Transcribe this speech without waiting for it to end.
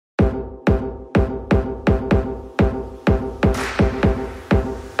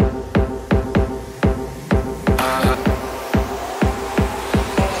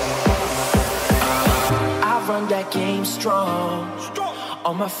I came strong.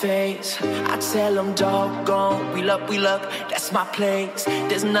 On my face, I tell them doggone, we luck, that's my place.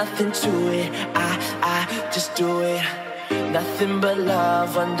 There's nothing to it, I just do it. Nothing but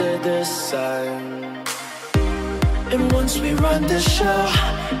love under the sun. And once we run the show,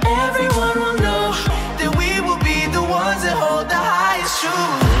 everyone will know that we will be the ones that hold the highest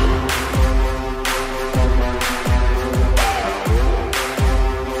truth.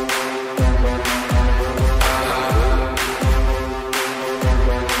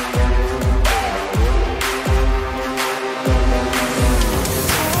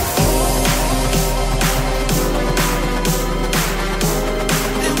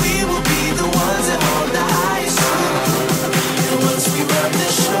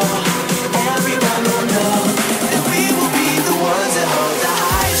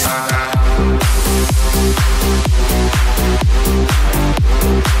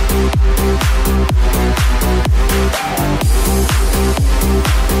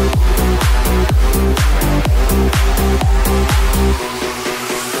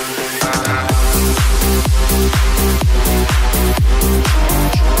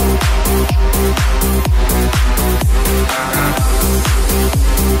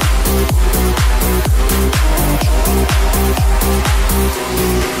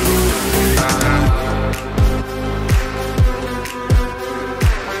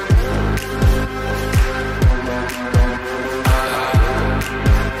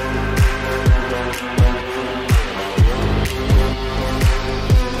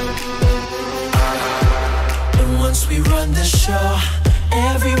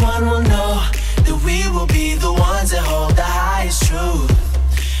 Everyone will know that we will be the ones that hold the highest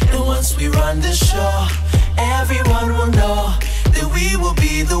truth. And once we run the show, everyone will know that we will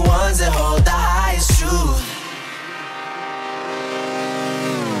be the ones that hold the highest truth.